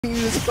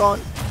music on.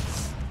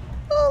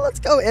 Oh, let's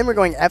go. And we're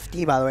going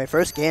FD, by the way.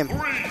 First game.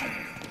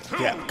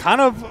 Yeah, kind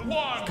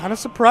of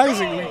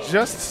surprising. We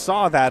just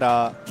saw that.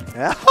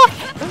 Yeah.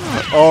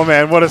 Oh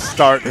man, what a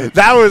start!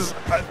 That was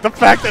the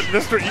fact that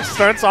Mr. E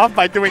starts off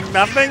by doing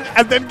nothing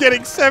and then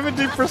getting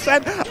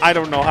 70%. I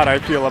don't know how I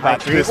feel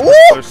about this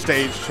particular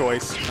stage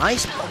choice.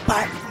 Nice,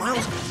 but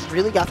Myles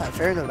really got that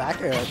fair in the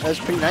back air. That was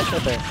pretty nice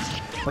right there.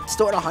 But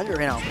still at 100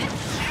 right now.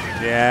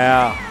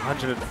 Yeah,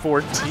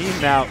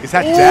 114 now. Is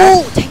that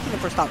dead? Taking the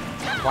first stock.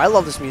 Oh, I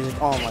love this music.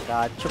 Oh my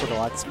god, triple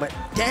deluxe. But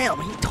damn,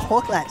 he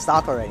took that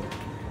stock already.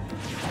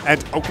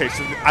 And okay,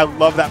 so I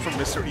love that from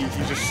Mr. E.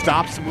 He just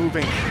stops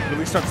moving,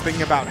 really starts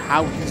thinking about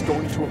how he's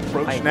going to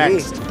approach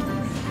next.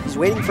 He's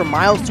waiting for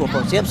Myles to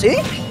approach. Yep, see?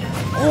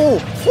 Oh,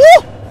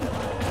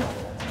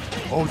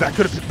 oh, that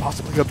could have been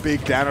possibly a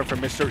big downer for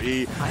Mr.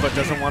 E, but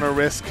doesn't want to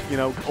risk, you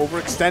know,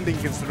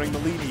 overextending considering the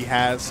lead he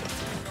has.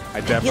 I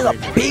definitely he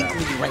has a big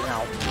lead right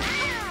now.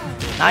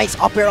 Nice,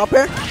 up air, up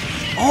air.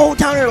 Oh,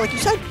 down air, like you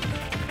said.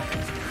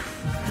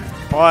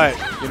 But,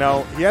 you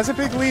know, he has a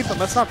big lead, but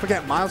let's not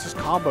forget Myles'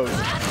 combos.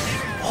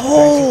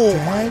 Oh,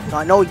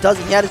 my. No, he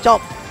doesn't. He had his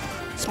jump.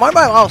 Smart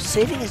by Myles,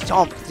 saving his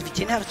jump, because if he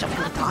didn't have his jump, he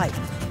would have died.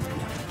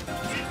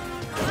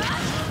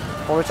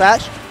 Forward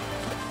slash.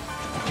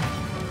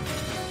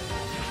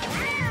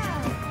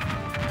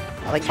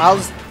 I like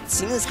Myles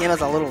seeing this game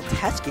as a little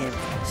test game.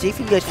 See if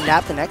you guys can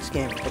nap the next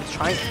game. But he's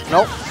trying.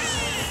 Nope.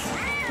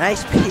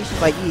 Nice patience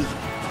by E.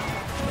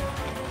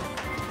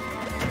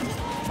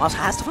 Myles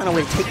has to find a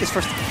way to take this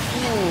first. Ooh,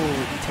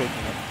 he's taking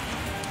it.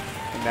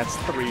 And that's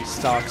 3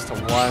 stocks to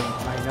 1.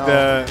 I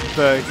know.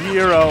 The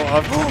hero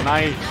of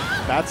tonight.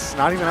 That's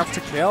not even enough to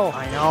kill.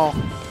 I know.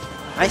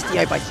 Nice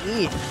DI by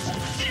E.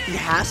 He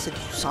has to do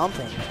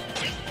something.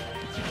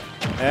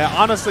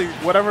 Honestly,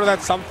 whatever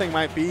that something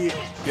might be,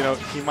 you know,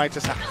 he might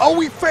just have. Oh,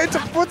 we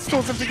phantom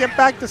footstools him to get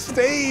back to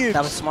stage.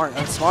 That was smart.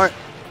 That was smart.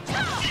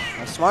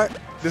 That was smart.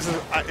 This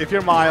is if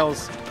you're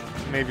Myles,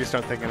 maybe you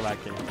start thinking about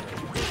game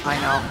 3.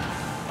 I know.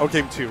 Oh,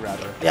 game 2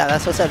 rather. Yeah,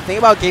 that's what I said. Think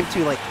about game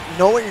 2. Like,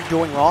 know what you're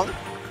doing wrong.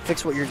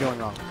 Fix what you're doing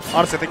wrong.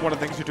 Honestly, I think one of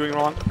the things you're doing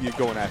wrong, you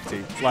go in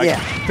FT. Like,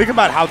 think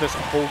about how this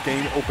whole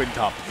game opened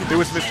up. There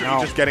was Mr.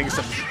 E just getting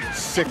some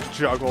sick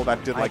juggle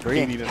that did like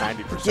 80 to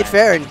 90%. Get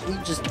fair, and he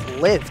just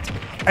lived.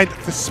 And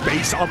the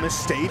space on this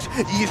stage,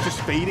 E is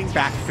just fading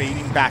back,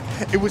 fading back.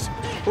 It was,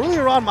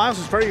 earlier on, Myles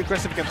was very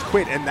aggressive against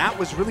Quit, and that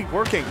was really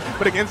working.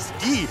 But against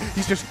E,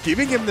 he's just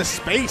giving him the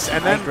space,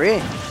 and then... I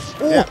agree.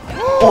 Yeah.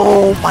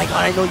 Oh my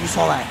god, I know you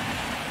saw that.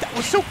 That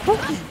was so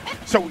quirky.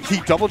 So he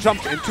double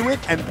jumped into it,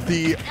 and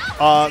the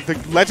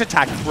ledge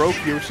attack broke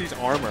Yoshi's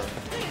armor.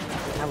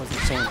 That was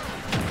insane.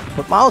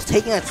 But Myles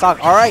taking that stock.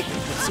 All right,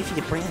 let's see if he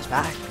can bring this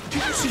back.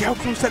 Did you see how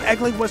close that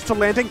egg leg was to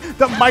landing?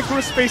 The micro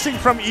spacing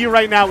from E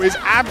right now is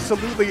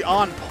absolutely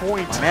on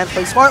point. My man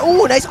plays smart.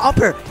 Oh, nice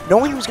upper.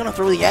 Knowing he was gonna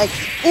throw the egg.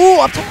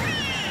 Oh, up to.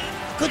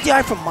 Good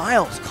DI from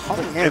Myles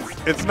coming in.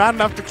 It's not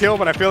enough to kill,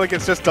 but I feel like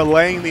it's just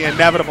delaying the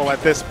inevitable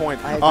at this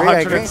point. I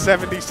agree,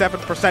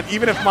 177%.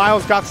 Even if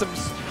Myles got some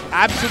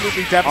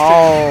absolutely devastating.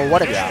 Oh,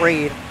 what a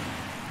trade.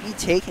 He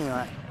taking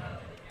that.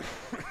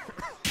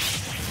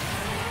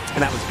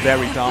 And that was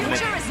very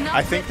dominant.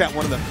 I think that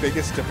one of the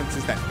biggest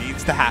differences that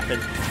needs to happen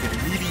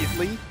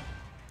immediately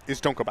is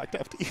don't go back to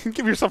FD.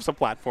 Give yourself some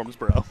platforms,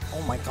 bro.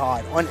 Oh my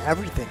god, on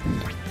everything.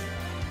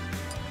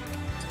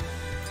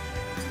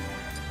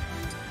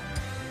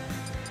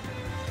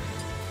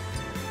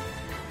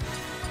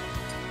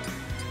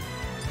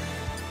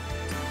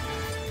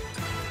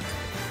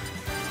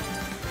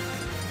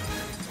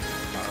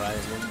 All right,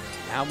 and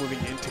now moving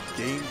into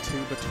game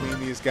 2 between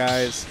these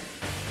guys.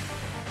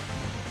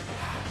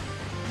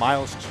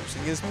 Myles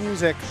choosing his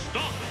music.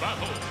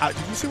 Did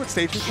you see what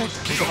stage we picked?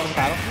 Was it one of the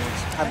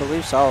battlefields? I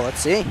believe so. Let's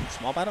see.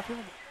 Small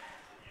battlefield?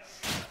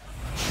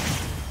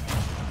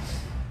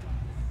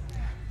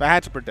 If I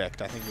had to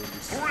predict, I think it would be...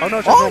 Oh, no,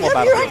 it's just normal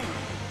battlefield.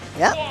 Right.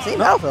 Yeah, same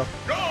battlefield.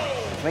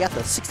 We got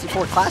the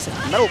 64 Classic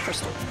Metal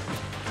Crystal.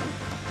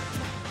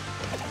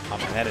 Oh,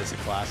 man, that is a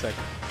classic.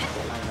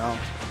 I know.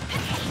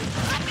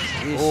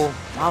 Oh,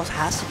 Myles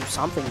has to do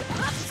something.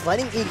 He's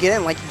letting E get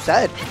in, like you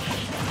said.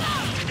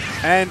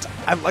 And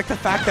I like the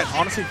fact that,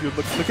 honestly, if you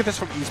look at this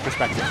from E's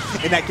perspective,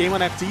 in that game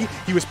on FD,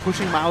 he was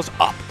pushing Myles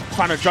up,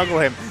 trying to juggle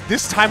him.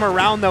 This time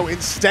around, though,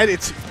 instead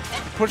it's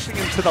pushing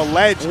him to the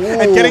ledge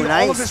and getting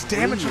all of this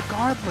damage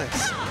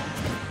regardless.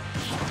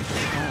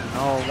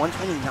 Oh, no,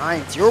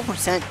 129,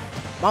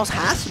 0%. Myles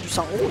has to do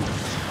something. Ooh.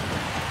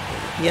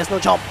 He has no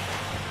jump.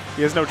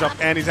 He has no jump,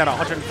 and he's at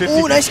 150.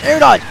 Oh, nice air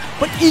dodge.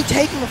 But E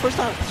taking the first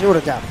time, 0 to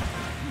death.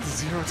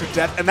 0 to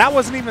death, and that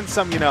wasn't even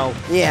some, you know...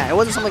 Yeah, it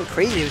wasn't something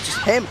crazy. It was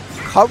just him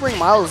covering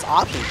Myles'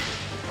 option.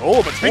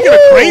 Oh, but speaking of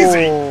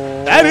crazy,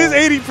 that is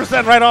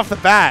 80% right off the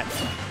bat.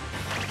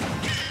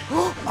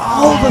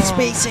 Oh, the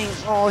spacing.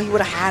 Oh, he would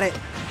have had it.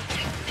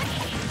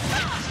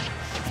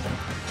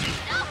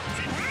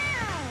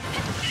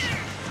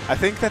 I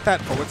think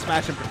that forward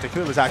smash in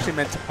particular was actually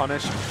meant to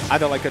punish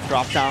either like a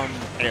drop-down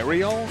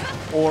aerial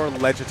or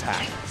ledge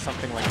attack,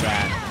 something like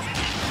that.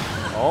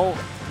 Oh,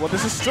 Well,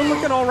 this is still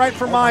looking all right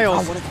for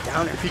Myles. What a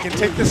downer. If he can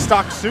take this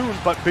stock soon,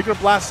 but bigger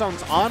blast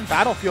zones on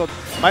Battlefield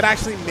might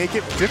actually make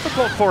it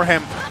difficult for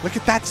him. Look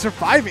at that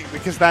surviving,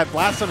 because that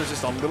blast zone is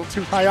just a little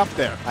too high up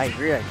there. I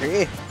agree.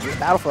 Here's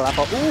Battlefield. I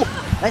thought, ooh,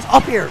 nice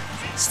up here.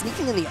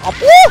 Sneaking in the up.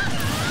 Ooh!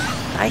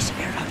 Nice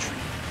air dodge.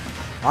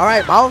 All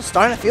right, Myles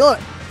starting to feel it.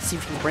 Let's see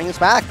if he can bring us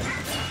back.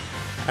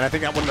 And I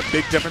think that one of the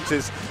big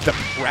differences is the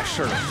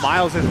pressure.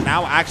 Myles is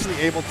now actually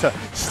able to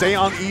stay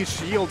on E's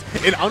shield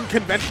in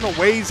unconventional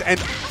ways and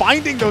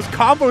finding those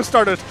combo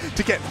starters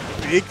to get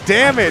big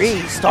damage.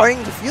 He's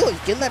starting to feel it.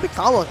 He's getting that big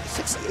combo,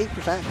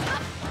 68%.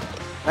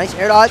 Nice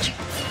air dodge.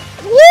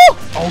 Woo!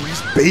 Oh,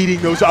 he's baiting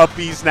those up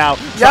Bs now.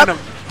 Yep.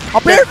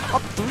 Up air,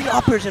 up 3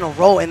 up airs in a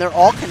row, and they're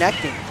all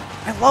connecting.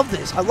 I love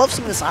this. I love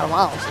seeing this out of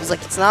Myles. He's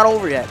like, it's not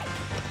over yet.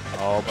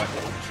 Oh, but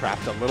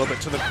trapped a little bit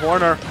to the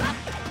corner.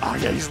 Oh,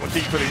 yeah, he's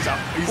looking for these up.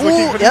 He's Ooh,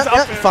 looking for these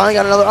up. He finally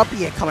got another up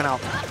hit coming out.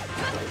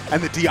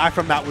 And the DI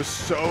from that was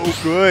so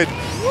good.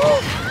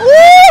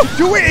 Ooh!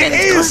 Do it! It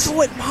is!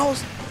 Do it.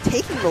 Myles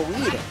taking the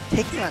lead,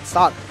 taking that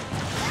stock.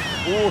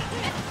 Ooh.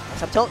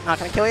 Nice up tilt. Not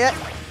going to kill yet.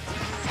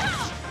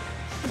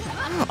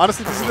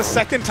 Honestly, this is the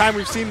second time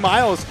we've seen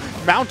Myles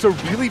mount a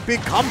really big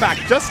comeback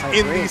just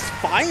in these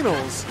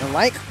finals. And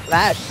like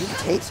that, he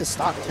takes his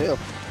stock too.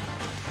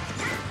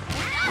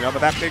 Yeah,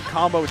 but that big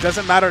combo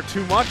doesn't matter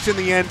too much in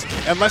the end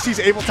unless he's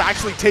able to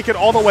actually take it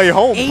all the way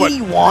home.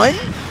 81?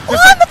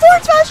 What? The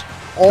forward smash?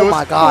 Oh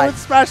my god. Forward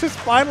smash is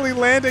finally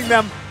landing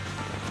them.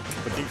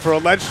 Looking for a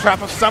ledge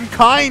trap of some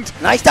kind.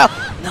 Nice down.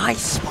 Nice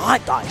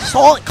spot, guys.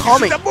 Saw it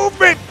coming. The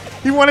movement.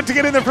 He wanted to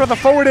get in there for the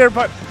forward air,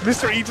 but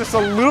Mr. E just a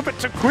little bit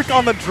too quick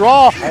on the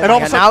draw. And all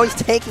of a sudden, now he's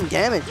taking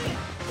damage.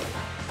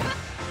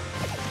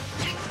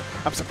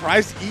 I'm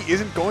surprised E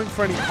isn't going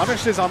for any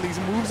punishes on these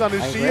moves on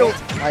his shield.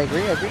 I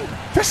agree.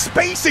 The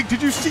spacing!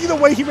 Did you see the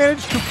way he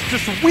managed to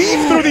just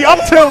weave through the up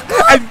tilt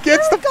and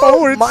gets the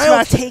forward smash?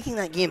 Myles taking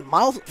that game.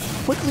 Myles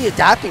quickly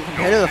adapting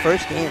compared to the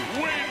first game.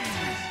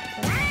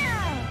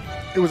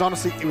 It was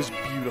honestly, it was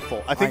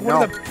beautiful. I think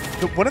one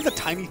of the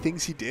tiny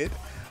things he did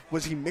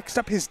was he mixed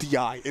up his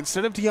DI.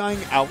 Instead of DIing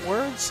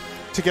outwards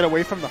to get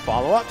away from the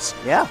follow-ups,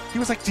 yeah, he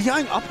was like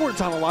DIing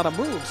upwards on a lot of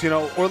moves, you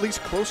know, or at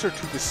least closer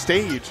to the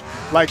stage.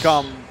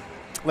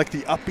 Like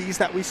the up Bs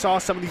that we saw,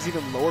 some of these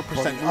even lower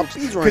percent moves.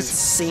 Up Bs were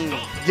insane.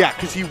 Yeah,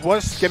 because he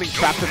was getting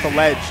trapped at the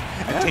ledge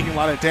and taking a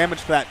lot of damage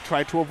for that.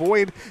 Tried to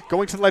avoid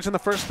going to the ledge in the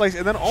first place.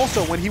 And then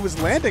also when he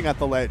was landing at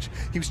the ledge,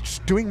 he was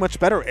just doing much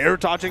better. Air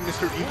dodging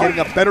Mr. E, getting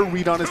a better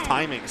read on his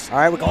timings. All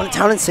right, we're going to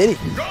Town and City.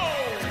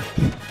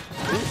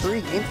 Game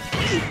 3.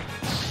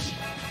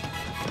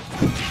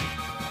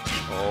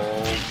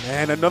 Oh,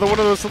 man, another one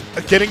of those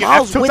getting an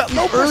Myles F with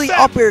the early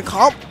up air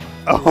comp.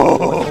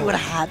 Oh, he would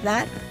have had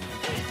that.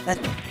 That's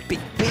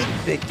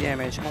big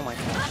damage. Oh my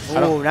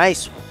god. Oh,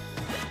 nice.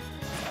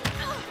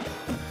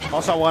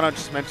 Also, I want to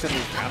just mention the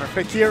counter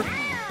pick here.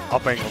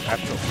 Up angle,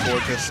 that's just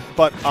gorgeous.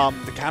 But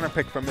the counter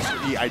pick from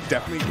Mr. E, I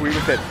definitely agree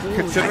with it. Ooh,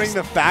 considering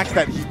the fact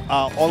that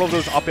all of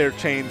those up air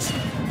chains,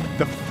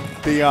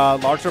 the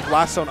larger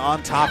blast zone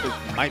on top,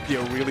 it might be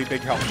a really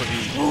big help for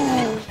E.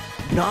 Ooh,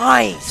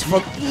 nice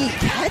from E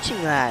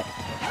catching that.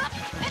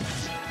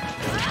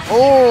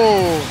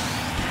 Oh,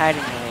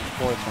 catching the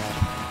forward smash.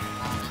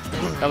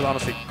 That was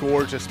honestly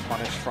gorgeous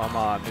punish from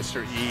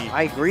Mr. E.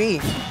 I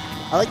agree.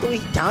 I like the way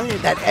he downed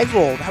that egg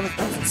roll. That was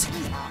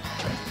insane.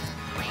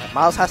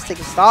 Myles has to take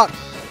a stock.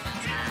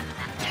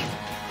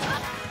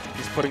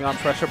 He's putting on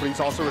pressure, but he's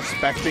also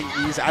respecting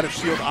E's out of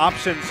shield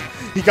options.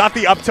 He got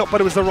the up tilt,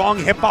 but it was the wrong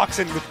hitbox,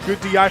 and with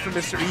good DI from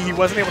Mr. E, he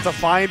wasn't able to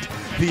find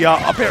the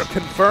up air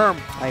confirm.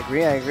 I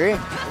agree.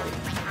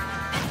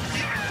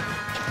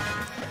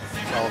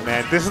 Oh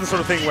man, this is the sort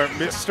of thing where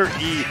Mr.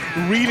 E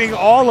reading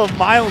all of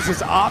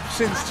Myles'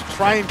 options to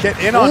try and get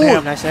in on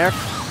him. Nice air.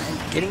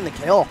 And getting the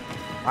kill.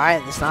 All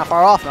right, it's not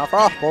far off,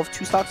 Both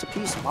 2 stocks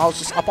apiece. Myles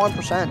just up on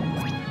percent.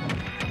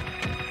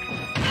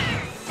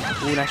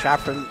 Ooh, nice trap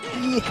from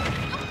E.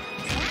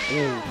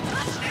 Ooh.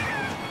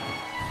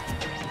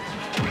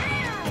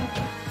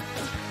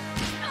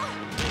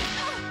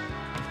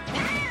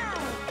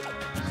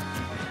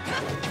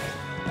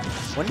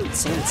 What did he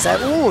say? Set.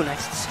 Ooh,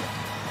 nice.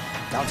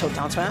 Down tilt,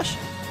 down smash.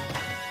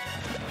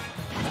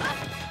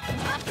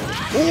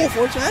 Ooh,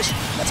 forward smash.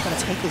 That's going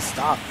to take his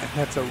stock. And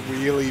that's a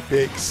really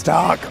big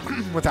stock.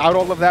 Without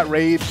all of that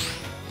rage,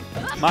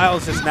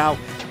 Myles is now,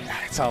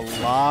 it's a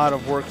lot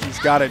of work he's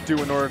got to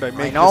do in order to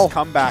make this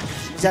comeback.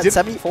 He's at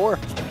 74.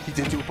 He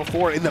did do it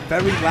before in the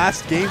very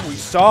last game we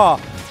saw.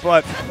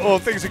 But,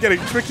 things are getting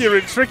trickier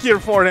and trickier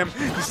for him.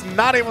 He's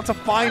not able to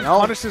find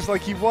punishes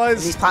like he was.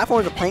 And these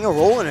platforms are playing a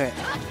role in it.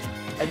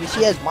 And you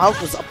see as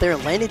Myles was up there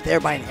and landed there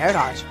by an air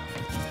dodge.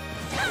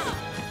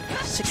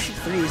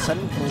 63,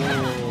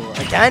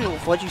 74. Again,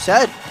 with what you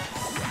said.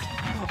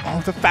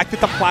 Oh, the fact that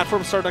the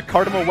platform started to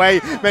cart him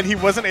away meant he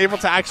wasn't able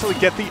to actually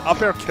get the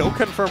up air kill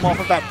confirm off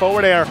of that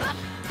forward air.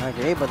 I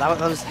agree, but that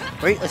was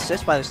great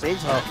assist by the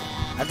stage though.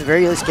 At the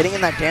very least, getting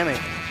in that damage.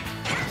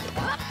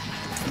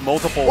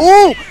 Multiple.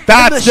 Ooh!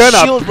 That's the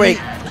shield break.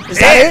 Is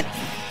that it?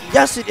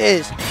 Yes, it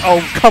is.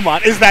 Oh, come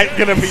on. Is that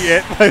going to be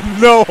it?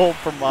 No hope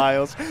for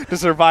Myles to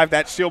survive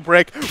that shield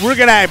break. We're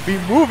going to be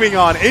moving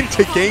on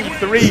into game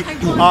 3.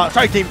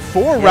 Sorry, game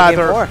 4,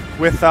 rather, game 4.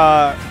 with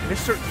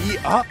Mr. E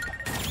up.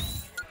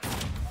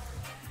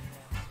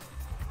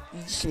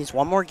 He just needs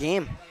one more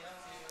game.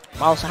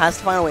 Myles has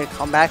to find a way to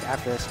come back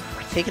after this.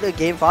 Take it to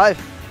game 5.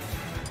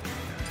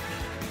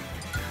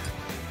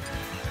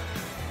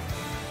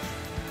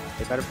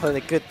 They better play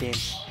the good theme.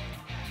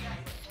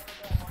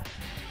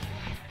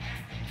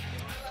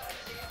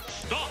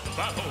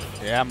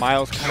 Yeah,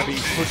 Myles kind of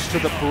being pushed to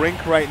the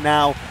brink right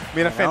now.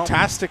 Made a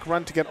fantastic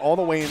run to get all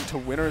the way into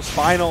winners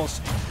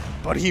finals,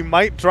 but he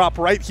might drop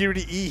right here to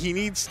E. He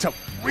needs to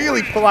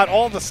really pull out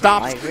all the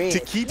stops to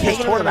keep his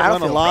tournament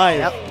run alive.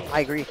 Yep,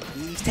 I agree.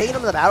 He's taking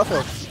him to the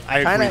battlefield.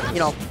 Trying to,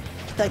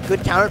 get that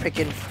good counter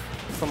picking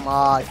from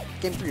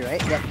game 3,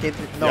 right? Yep, game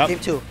 3. No, game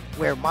 2,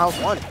 where Myles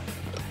won.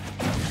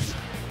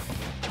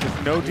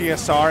 With no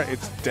DSR,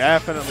 it's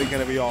definitely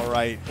going to be all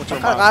right. Which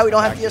I'm kind of glad we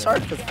don't have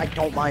DSR, because I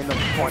don't mind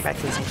them going back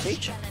to the same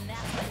stage.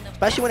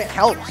 Especially when it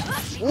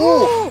helps.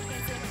 Ooh!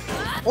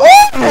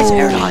 Oh, nice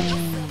air dodge.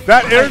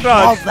 That air dodge.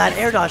 I love that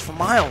air dodge from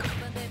Myles.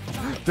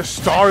 The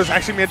star is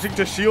actually managing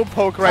to shield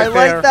poke right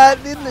there. I like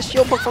that in the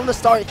shield poke from the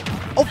start.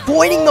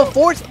 Avoiding the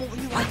force. Oh,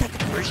 you like that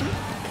conversion?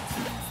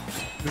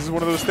 This is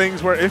one of those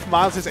things where if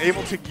Myles is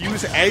able to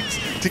use eggs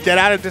to get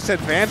out of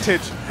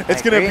disadvantage,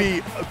 it's going to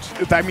be,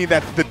 I mean,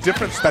 that the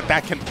difference that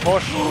can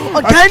push.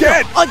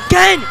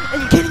 Again!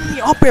 And getting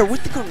the up air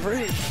with the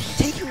conversion.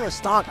 Taking a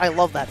stock. I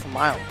love that from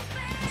Myles.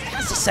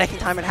 That's the second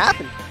time it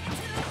happened.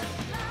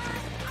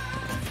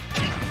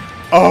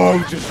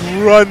 Oh, just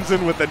runs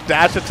in with a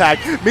dash attack.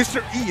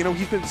 Mr. E,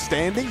 he's been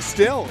standing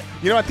still.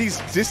 At these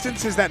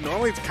distances that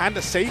normally it's kind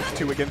of safe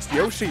to against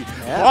Yoshi.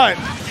 Yeah. But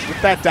with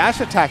that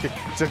dash attack,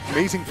 it's an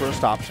amazing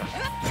burst option.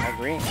 I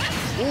agree.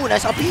 Ooh,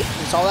 nice up E. We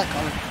saw that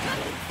coming.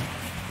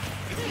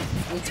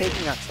 He's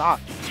taking that stock.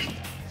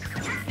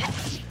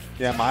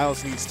 Yeah,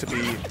 Myles needs to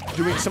be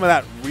doing some of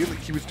that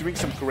he was doing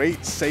some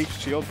great safe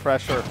shield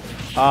pressure.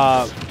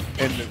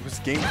 And it was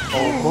game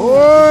 4.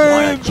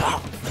 What a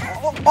job.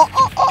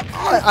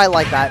 I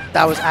like that.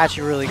 That was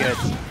actually really good.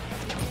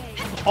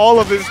 All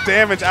of this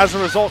damage as a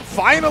result.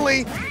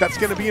 Finally, that's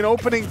going to be an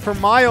opening for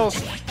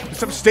Myles.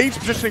 Some stage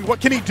positioning. What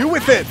can he do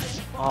with it?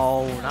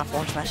 Oh, not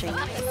forward smashing.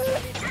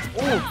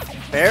 Ooh,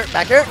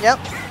 back here. Yep.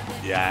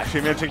 Yeah,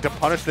 actually managing to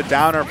punish the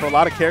downer. For a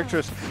lot of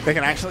characters, they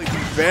can actually be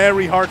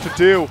very hard to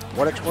do.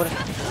 What a.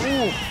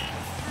 Ooh.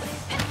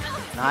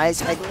 Nice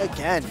heading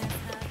again.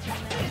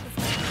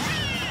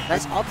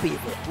 Nice upbeat.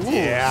 Ooh,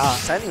 yeah.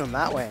 Sending him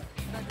that way.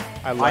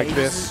 I like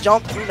this.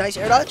 Jump through, nice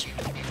air dodge.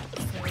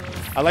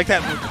 I like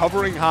that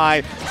recovering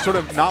high, sort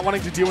of not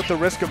wanting to deal with the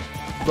risk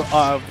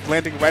of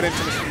landing right into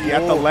Mr. E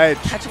at the ledge.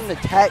 Catching the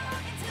tech.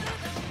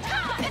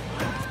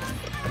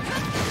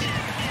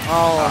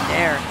 Oh,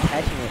 there,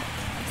 catching it.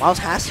 Myles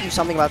has to do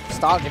something about the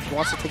stock if he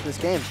wants to take this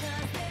game.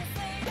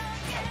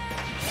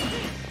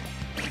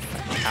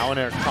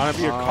 Counter, trying to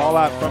be a call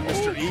out from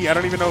Mr. E. I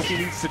don't even know if he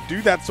needs to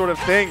do that sort of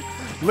thing.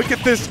 Look at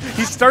this.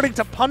 He's starting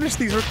to punish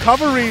these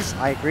recoveries.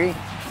 I agree.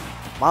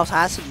 Myles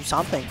has to do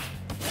something.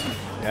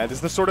 Yeah, this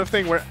is the sort of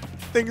thing where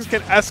things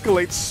can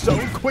escalate so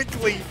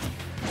quickly.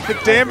 The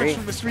damage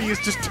from Mr. E is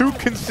just too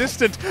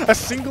consistent. A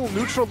single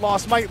neutral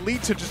loss might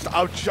lead to just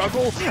a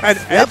juggle and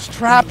edge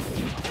trap.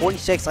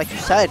 46, like you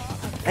said.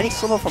 Any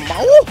slip up from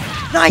Myles.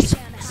 Oh, nice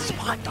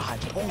spot dodge.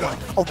 Oh my.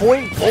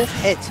 Avoiding both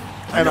hits.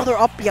 Another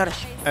up out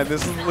of. And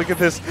this is, look at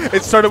this.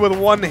 It started with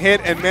one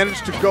hit and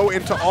managed to go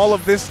into all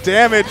of this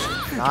damage.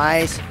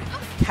 Nice.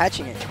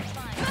 Catching it.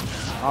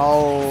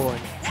 Oh.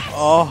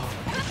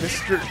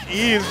 Mr.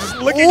 E is just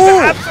looking to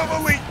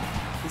absolutely.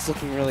 He's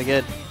looking really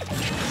good.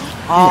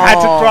 He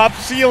had to drop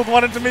shield,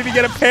 wanted to maybe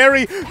get a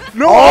parry.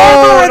 No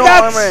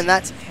armor, and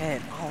that's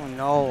hit. Oh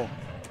no.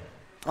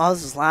 Oh,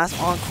 this is last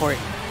encore.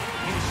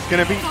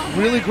 Going to be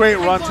really great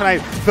run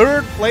tonight.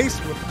 3rd place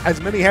with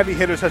as many heavy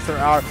hitters as there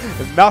are.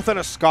 Nothing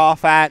to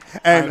scoff at.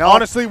 And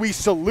honestly, we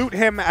salute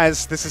him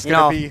as this is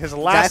going to be his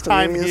last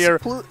time here.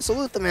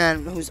 Salute the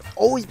man who's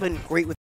always been great with